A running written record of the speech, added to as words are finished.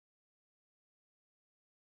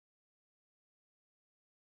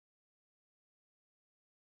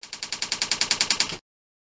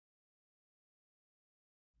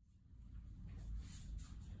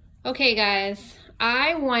Okay guys,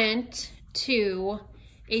 I went to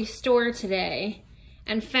a store today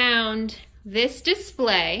and found this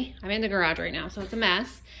display. I'm in the garage right now, so it's a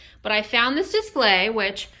mess, but I found this display,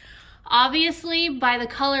 which obviously by the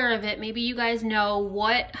color of it, maybe you guys know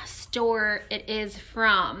what store it is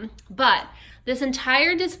from, but this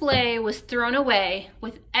entire display was thrown away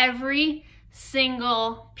with every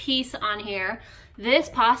single piece on here. This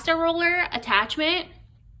pasta roller attachment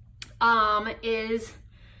is,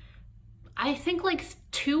 I think, like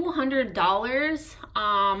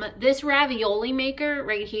 $200. This ravioli maker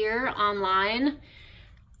right here online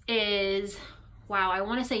is, wow, I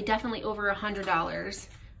want to say definitely over $100.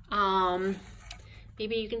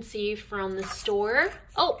 Maybe you can see from the store.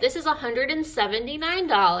 Oh, this is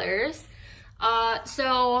 $179.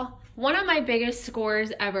 So one of my biggest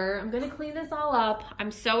scores ever. I'm gonna clean this all up. I'm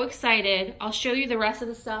so excited. I'll show you the rest of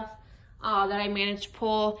the stuff that I managed to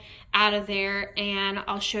pull out of there, and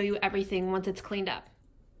I'll show you everything once it's cleaned up.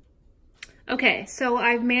 Okay, so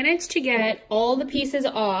I've managed to get all the pieces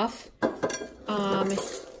off.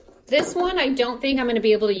 This one I don't think I'm gonna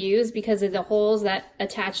be able to use because of the holes that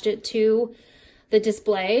attached it to the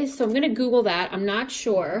display. So I'm gonna Google that, I'm not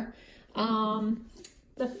sure. The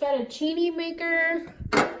fettuccine maker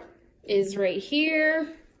is right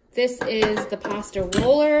here. This is the pasta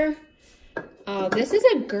roller. This is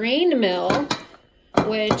a grain mill,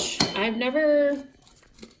 which I've never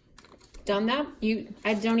done that.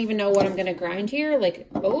 I don't even know what I'm gonna grind here, like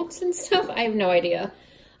oats and stuff. I have no idea.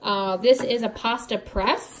 This is a pasta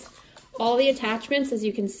press. All the attachments, as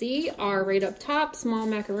you can see, are right up top. Small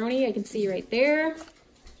macaroni, I can see right there.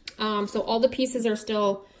 So all the pieces are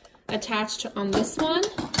still attached on this one.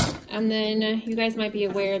 And then you guys might be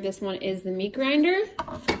aware this one is the meat grinder.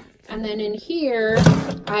 And then in here,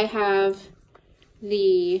 I have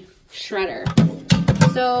the shredder.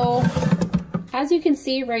 So as you can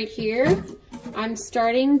see right here, I'm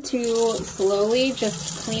starting to slowly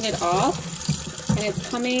just clean it off, and it's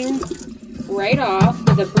coming right off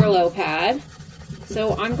with a Brillo pad.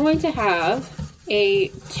 So I'm going to have a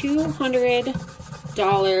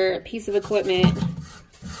 $200 piece of equipment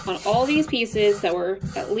on all these pieces that were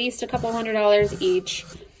at least a couple $100 each.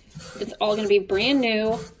 It's all gonna be brand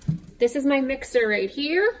new. This is my mixer right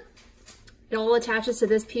here. It all attaches to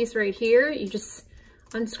this piece right here. You just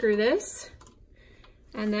unscrew this,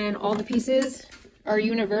 and then all the pieces are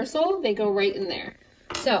universal. They go right in there.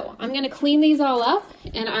 So I'm gonna clean these all up,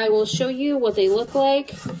 and I will show you what they look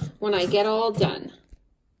like when I get all done.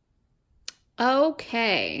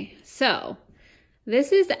 Okay, so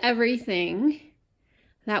this is everything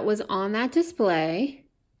that was on that display.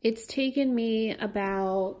 It's taken me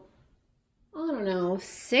about, I don't know,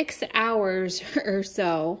 6 hours or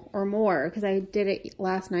so, or more, because I did it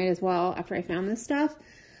last night as well after I found this stuff.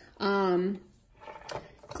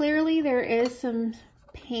 Clearly there is some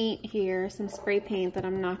paint here, some spray paint that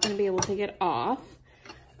I'm not going to be able to get off,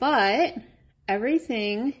 but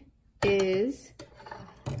everything is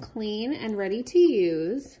clean and ready to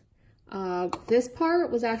use. This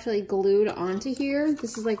part was actually glued onto here.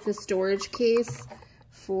 This is like the storage case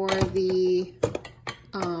for the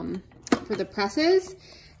presses,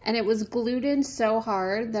 and it was glued in so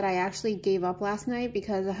hard that I actually gave up last night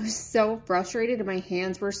because I was so frustrated and my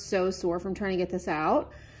hands were so sore from trying to get this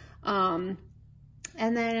out. And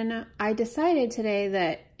then I decided today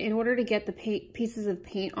that in order to get the pieces of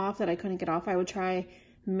paint off that I couldn't get off, I would try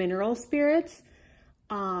mineral spirits.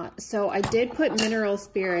 So I did put mineral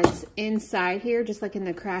spirits inside here, just like in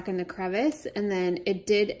the crack and the crevice, and then it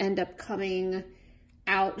did end up coming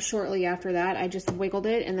out shortly after that. I just wiggled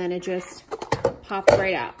it and then it just popped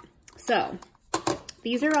right out. So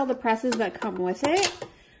these are all the presses that come with it.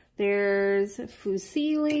 There's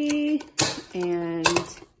fusilli and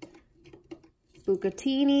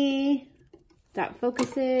bucatini, that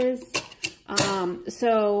focuses.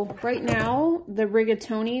 So right now the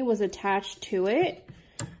rigatoni was attached to it.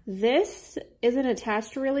 This isn't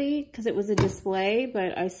attached really because it was a display,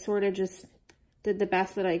 but I sort of just did the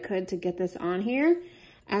best that I could to get this on here.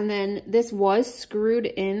 And then this was screwed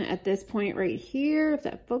in at this point right here, if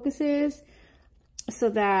that focuses, so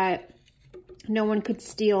that no one could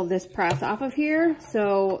steal this press off of here.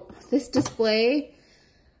 So this display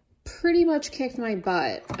pretty much kicked my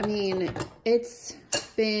butt. I mean, it's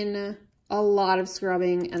been a lot of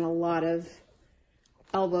scrubbing and a lot of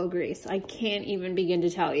elbow grease. I can't even begin to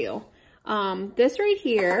tell you. This right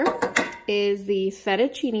here is the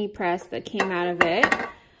fettuccine press that came out of it.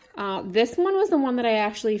 This one was the one that I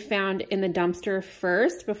actually found in the dumpster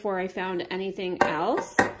first before I found anything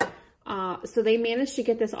else. So they managed to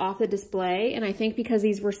get this off the display, and I think because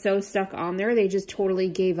these were so stuck on there, they just totally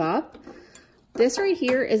gave up. This right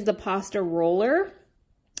here is the pasta roller.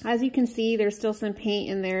 As you can see, there's still some paint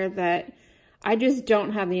in there that I just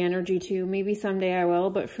don't have the energy to. Maybe someday I will,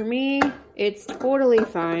 but for me, it's totally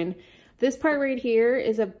fine. This part right here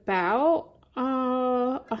is about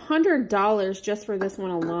 $100 just for this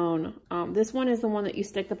one alone. This one is the one that you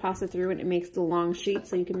stick the pasta through and it makes the long sheet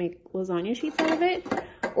so you can make lasagna sheets out of it.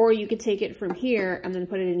 Or you could take it from here and then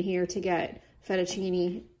put it in here to get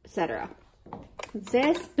fettuccine, etc.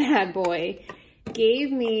 This bad boy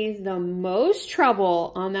gave me the most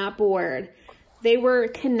trouble on that board. They were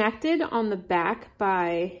connected on the back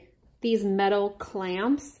by these metal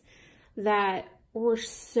clamps that were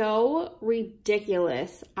so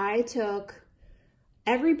ridiculous. I took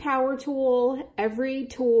every power tool, every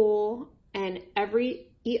tool, and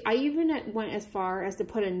I even went as far as to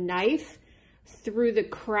put a knife through the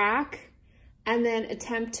crack and then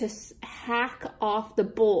attempt to hack off the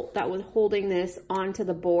bolt that was holding this onto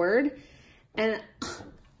the board. And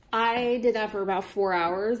I did that for about 4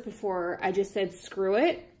 hours before I just said, screw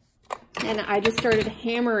it. And I just started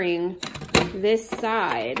hammering this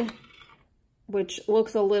side, which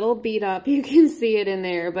looks a little beat up. You can see it in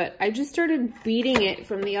there, but I just started beating it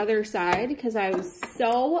from the other side because I was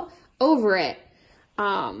so over it.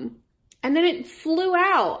 And then it flew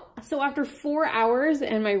out. So after 4 hours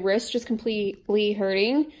and my wrist just completely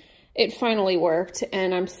hurting, it finally worked,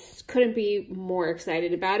 and I couldn't be more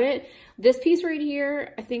excited about it. This piece right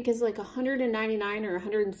here, I think is like $199 or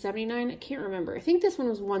 $179. I can't remember. I think this one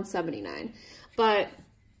was $179. But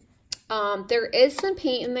there is some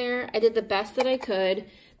paint in there. I did the best that I could.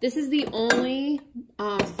 This is the only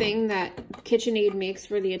thing that KitchenAid makes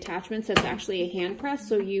for the attachments that's actually a hand press,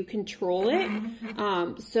 so you control it.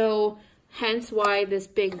 So hence why this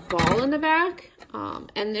big ball in the back.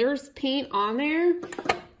 And there's paint on there.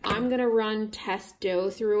 I'm gonna run test dough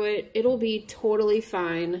through it. It'll be totally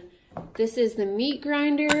fine. This is the meat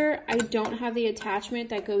grinder. I don't have the attachment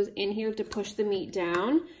that goes in here to push the meat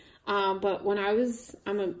down. But when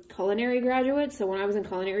I'm a culinary graduate, so when I was in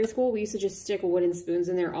culinary school, we used to just stick wooden spoons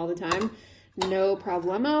in there all the time. No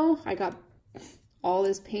problemo. I got all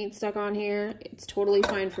this paint stuck on here. It's totally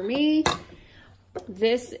fine for me.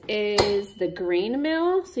 This is the grain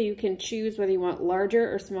mill, so you can choose whether you want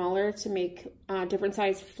larger or smaller to make different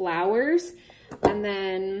size flours. And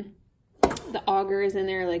then the auger is in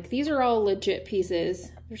there. Like, these are all legit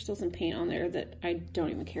pieces. There's still some paint on there that I don't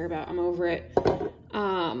even care about. I'm over it.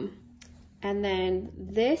 And then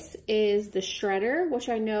this is the shredder, which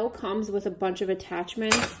I know comes with a bunch of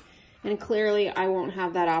attachments. And clearly I won't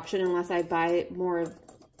have that option unless I buy more of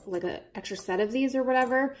like an extra set of these or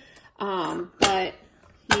whatever. But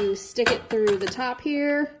you stick it through the top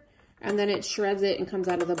here, and then it shreds it and comes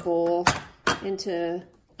out of the bowl into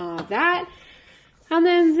that. And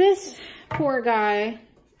then this poor guy,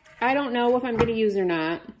 I don't know if I'm going to use or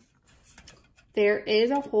not. There is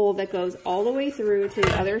a hole that goes all the way through to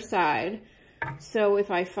the other side. So if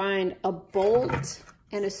I find a bolt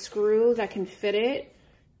and a screw that can fit it,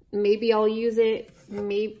 maybe I'll use it.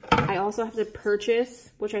 Maybe I also have to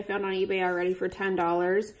purchase, which I found on eBay already for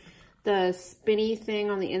 $10, the spinny thing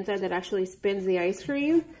on the inside that actually spins the ice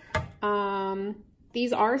cream.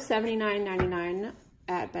 These are $79.99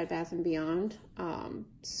 at Bed Bath & Beyond.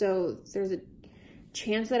 So there's a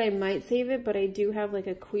chance that I might save it, but I do have like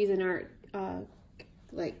a Cuisinart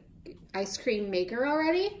like ice cream maker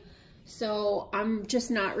already. So I'm just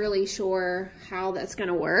not really sure how that's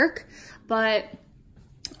gonna work. But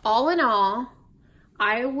all in all,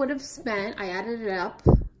 I would have spent, I added it up,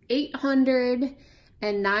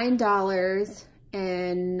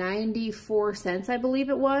 $809.94, I believe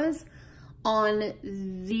it was, on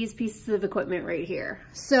these pieces of equipment right here.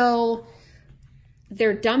 So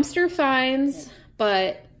they're dumpster finds,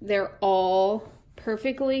 but they're all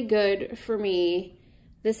perfectly good for me.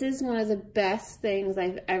 This is one of the best things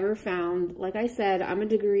I've ever found. Like I said, I have a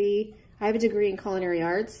degree in culinary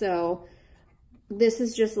arts, so this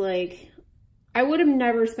is just like, I would have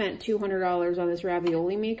never spent $200 on this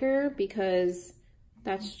ravioli maker because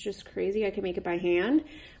that's just crazy. I can make it by hand.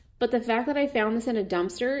 But the fact that I found this in a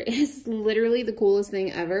dumpster is literally the coolest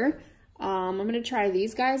thing ever. I'm going to try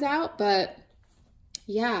these guys out, but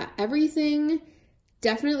yeah, everything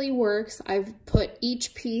definitely works. I've put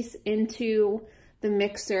each piece into the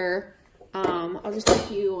mixer. I'll just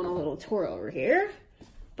take you on a little tour over here,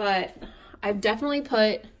 but I've definitely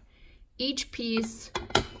put each piece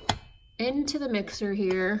into the mixer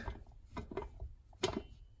here.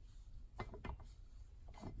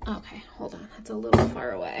 Okay, hold on, that's a little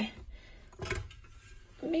far away.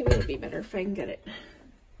 Maybe it would be better if I can get it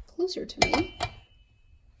closer to me.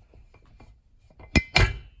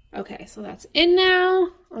 Okay, so that's in now.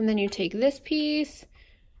 And then you take this piece,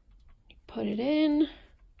 you put it in.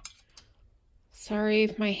 Sorry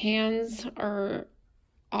if my hands are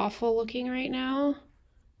awful looking right now.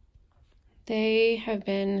 They have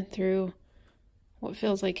been through what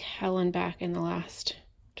feels like hell and back in the last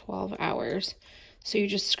 12 hours. So you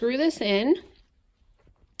just screw this in,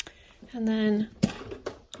 and then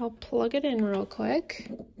I'll plug it in real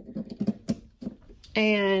quick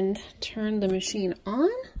and turn the machine on.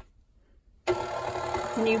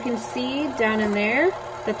 And you can see down in there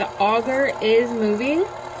that the auger is moving.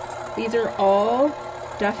 These are all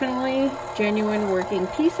definitely genuine working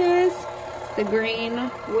pieces. The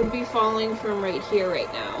grain would be falling from right here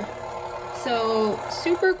right now. So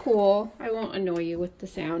super cool. I won't annoy you with the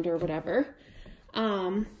sound or whatever.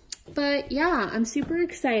 But yeah, I'm super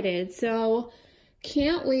excited. So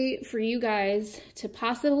can't wait for you guys to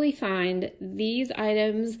possibly find these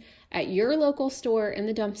items at your local store in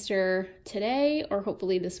the dumpster today or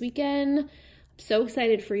hopefully this weekend. So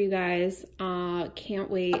excited for you guys. Can't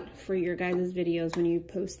wait for your guys' videos when you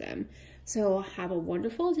post them. So have a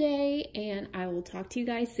wonderful day, and I will talk to you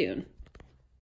guys soon.